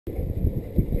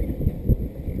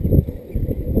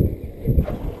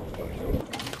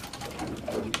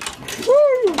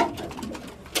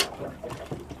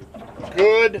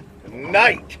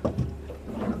night.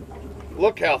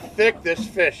 Look how thick this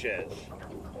fish is.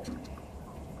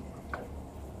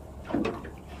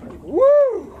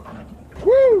 Woo!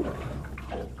 Woo!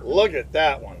 Look at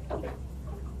that one.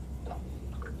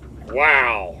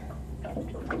 Wow.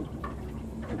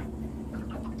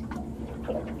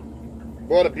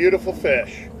 What a beautiful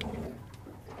fish.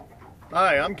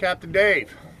 Hi, I'm Captain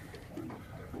Dave.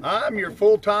 I'm your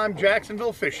full-time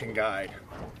Jacksonville fishing guide.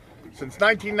 Since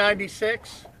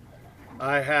 1996,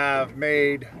 I have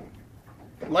made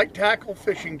light tackle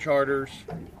fishing charters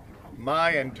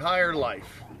my entire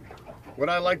life. What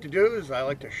I like to do is I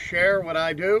like to share what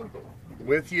I do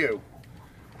with you.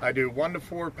 I do 1 to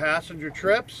 4 passenger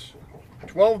trips,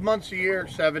 12 months a year,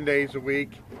 7 days a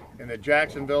week in the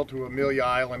Jacksonville to Amelia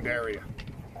Island area.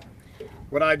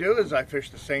 What I do is I fish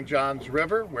the St. Johns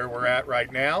River, where we're at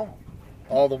right now,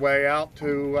 all the way out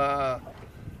to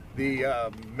the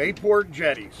Mayport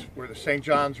jetties, where the St.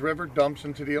 Johns River dumps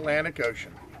into the Atlantic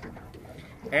Ocean.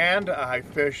 And I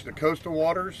fish the coastal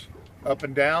waters up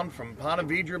and down from Ponte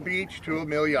Vedra Beach to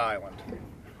Amelia Island.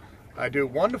 I do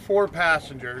 1 to 4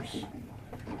 passengers,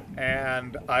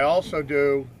 and I also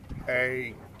do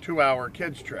a 2-hour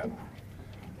kids trip.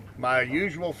 My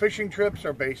usual fishing trips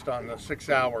are based on the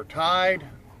 6-hour tide,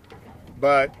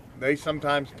 but they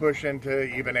sometimes push into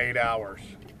even 8 hours.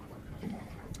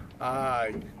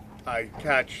 I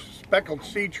catch speckled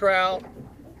sea trout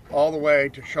all the way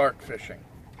to shark fishing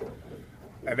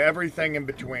and everything in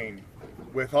between.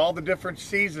 With all the different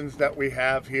seasons that we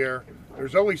have here,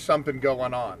 there's always something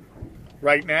going on.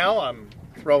 Right now I'm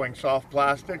throwing soft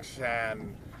plastics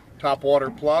and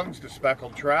topwater plugs to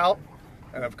speckled trout,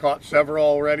 and I've caught several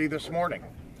already this morning.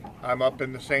 I'm up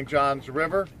in the St. Johns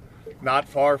River, not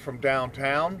far from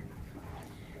downtown,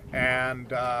 and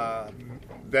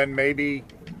then maybe,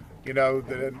 you know,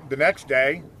 the next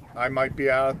day I might be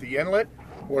out at the inlet,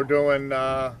 or doing,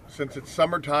 since it's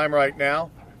summertime right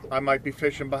now, I might be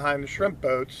fishing behind the shrimp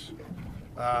boats,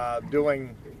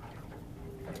 doing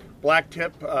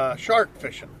blacktip shark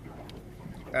fishing.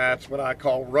 That's what I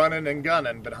call running and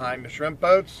gunning behind the shrimp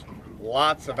boats.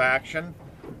 Lots of action,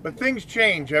 but things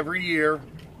change every year.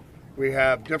 We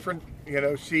have different,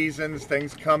 seasons.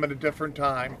 Things come at a different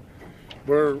time.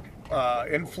 We're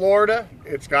in Florida.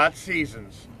 It's got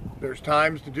seasons. There's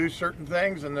times to do certain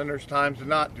things, and then there's times to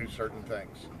not do certain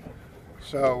things.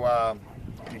 So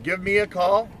you give me a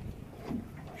call,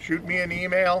 shoot me an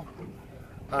email.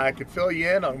 I could fill you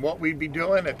in on what we'd be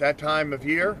doing at that time of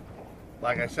year.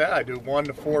 Like I said, I do 1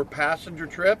 to 4 passenger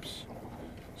trips.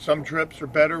 Some trips are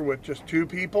better with just 2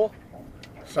 people.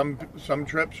 Some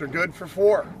trips are good for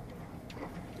 4.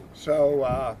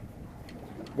 So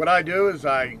what I do is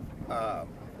I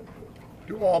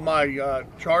do all my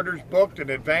charters booked in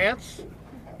advance.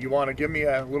 You want to give me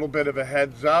a little bit of a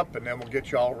heads up, and then we'll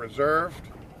get you all reserved.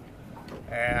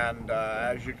 And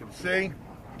as you can see,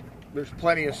 there's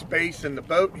plenty of space in the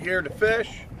boat here to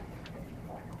fish.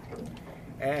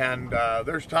 And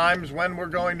there's times when we're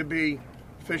going to be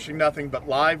fishing nothing but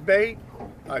live bait.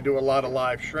 I do a lot of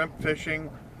live shrimp fishing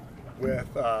with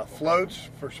floats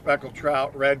for speckled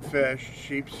trout, redfish,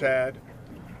 sheep's head.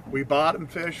 We bottom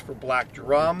fish for black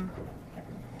drum.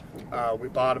 We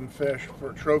bottom fish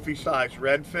for trophy-sized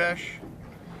redfish.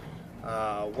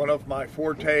 One of my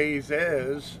fortes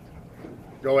is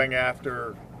going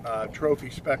after trophy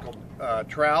speckled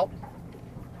trout.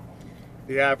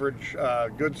 The average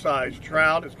good-sized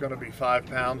trout is going to be 5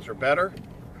 pounds or better.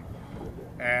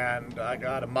 And I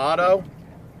got a motto: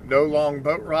 no long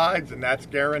boat rides, and that's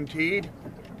guaranteed.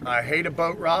 I hate a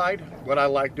boat ride. What I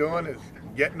like doing is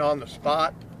getting on the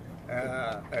spot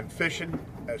and fishing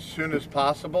as soon as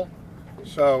possible.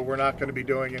 So we're not going to be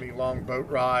doing any long boat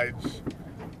rides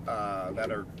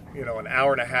that are, an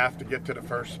hour and a half to get to the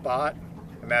first spot,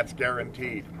 and that's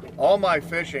guaranteed. All my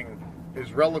fishing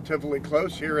is relatively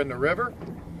close here in the river,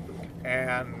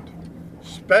 and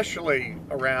especially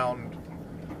around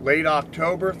late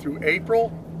October through April,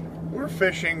 we're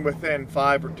fishing within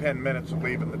 5 or 10 minutes of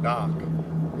leaving the dock.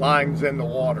 Lines in the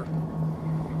water.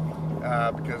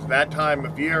 Because that time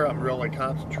of year I'm really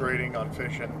concentrating on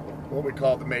fishing what we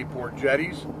call the Mayport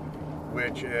jetties,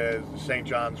 which is the St.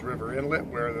 Johns River inlet,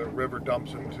 where the river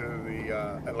dumps into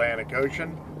the Atlantic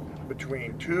Ocean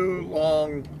between 2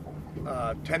 long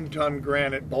 10-ton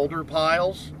granite boulder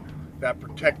piles that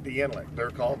protect the inlet.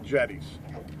 They're called jetties.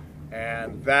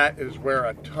 And that is where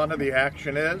a ton of the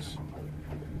action is.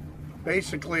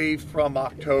 Basically from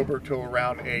October to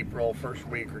around April, first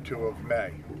week or 2 of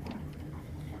May.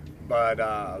 But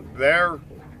there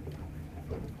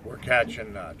we're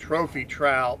catching trophy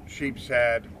trout, sheep's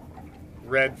head,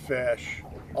 redfish,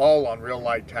 all on real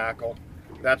light tackle.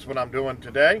 That's what I'm doing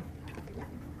today.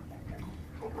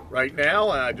 Right now,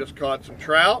 I just caught some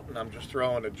trout, and I'm just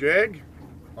throwing a jig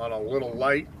on a little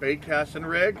light bait casting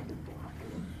rig.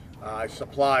 I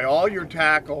supply all your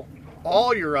tackle,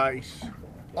 all your ice,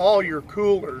 all your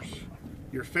coolers,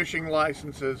 your fishing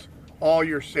licenses, all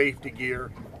your safety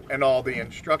gear, and all the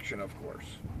instruction, of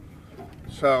course.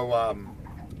 So,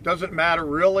 doesn't matter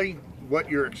really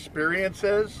what your experience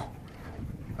is.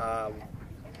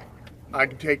 I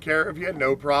can take care of you,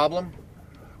 no problem.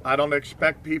 I don't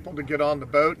expect people to get on the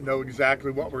boat and know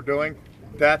exactly what we're doing.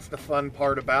 That's the fun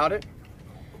part about it,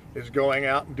 is going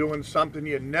out and doing something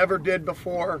you never did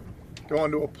before, going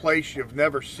to a place you've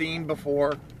never seen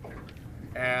before,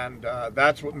 and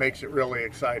that's what makes it really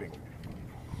exciting.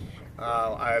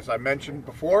 As I mentioned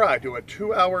before, I do a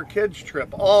 2-hour kids trip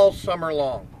all summer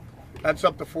long. That's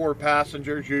up to 4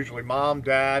 passengers, usually mom,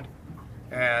 dad,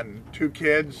 and 2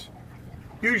 kids.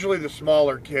 Usually the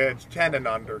smaller kids, 10 and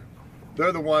under.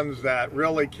 They're the ones that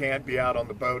really can't be out on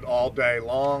the boat all day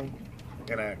long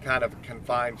in a kind of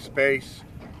confined space.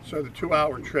 So the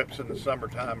 2-hour trips in the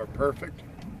summertime are perfect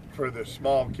for the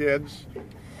small kids.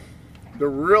 They're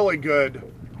really good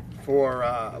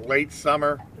for late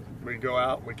summer. We go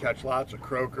out and we catch lots of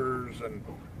croakers and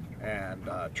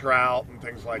trout and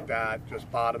things like that.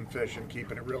 Just bottom fishing,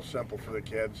 keeping it real simple for the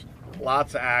kids.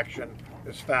 Lots of action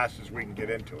as fast as we can get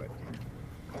into it.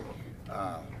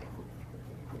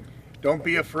 Don't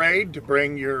be afraid to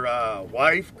bring your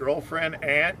wife, girlfriend,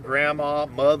 aunt, grandma,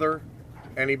 mother,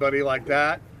 anybody like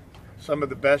that. Some of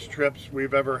the best trips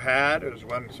we've ever had is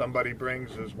when somebody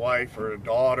brings his wife or a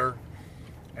daughter,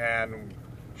 and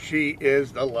she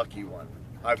is the lucky one.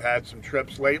 I've had some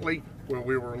trips lately where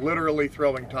we were literally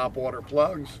throwing topwater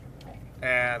plugs,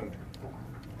 and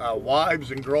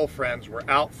wives and girlfriends were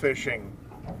out fishing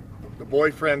the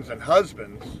boyfriends and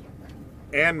husbands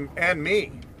and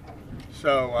me.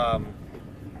 So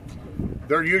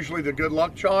they're usually the good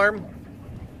luck charm.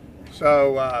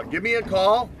 So give me a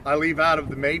call. I leave out of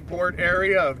the Mayport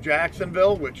area of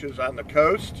Jacksonville, which is on the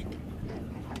coast.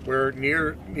 We're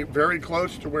very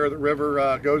close to where the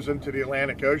river goes into the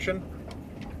Atlantic Ocean.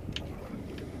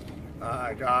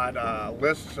 I got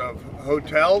lists of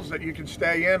hotels that you can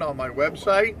stay in on my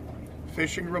website,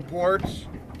 fishing reports,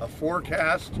 a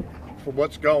forecast for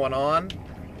what's going on.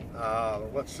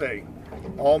 Let's see,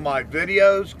 all my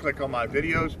videos. Click on my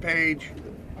videos page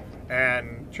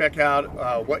and check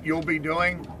out what you'll be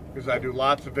doing, because I do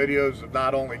lots of videos of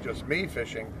not only just me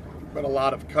fishing, but a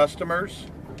lot of customers,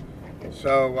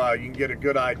 so you can get a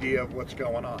good idea of what's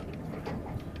going on.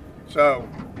 So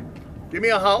give me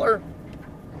a holler,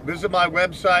 visit my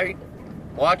website,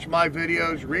 watch my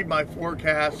videos, read my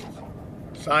forecasts,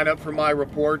 sign up for my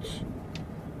reports.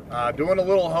 Doing a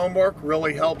little homework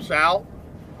really helps out,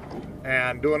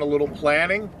 and doing a little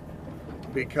planning,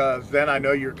 because then I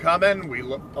know you're coming. We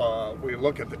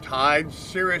look at the tides,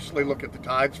 seriously look at the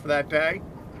tides for that day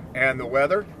and the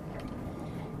weather,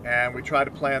 and we try to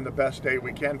plan the best day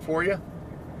we can for you.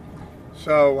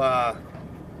 So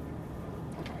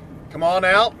come on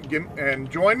out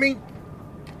and join me.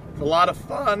 It's a lot of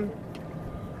fun.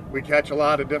 We catch a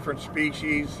lot of different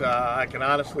species. I can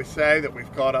honestly say that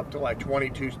we've caught up to like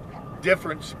 22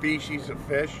 different species of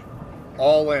fish,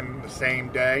 all in the same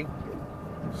day.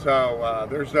 So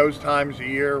there's those times a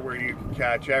year where you can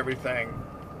catch everything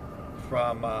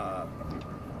from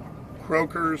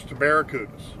croakers to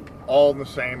barracudas, all in the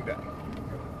same day.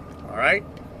 All right,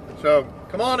 so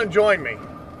come on and join me.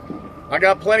 I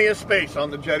got plenty of space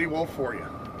on the Jetty Wolf for you.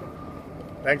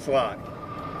 Thanks a lot.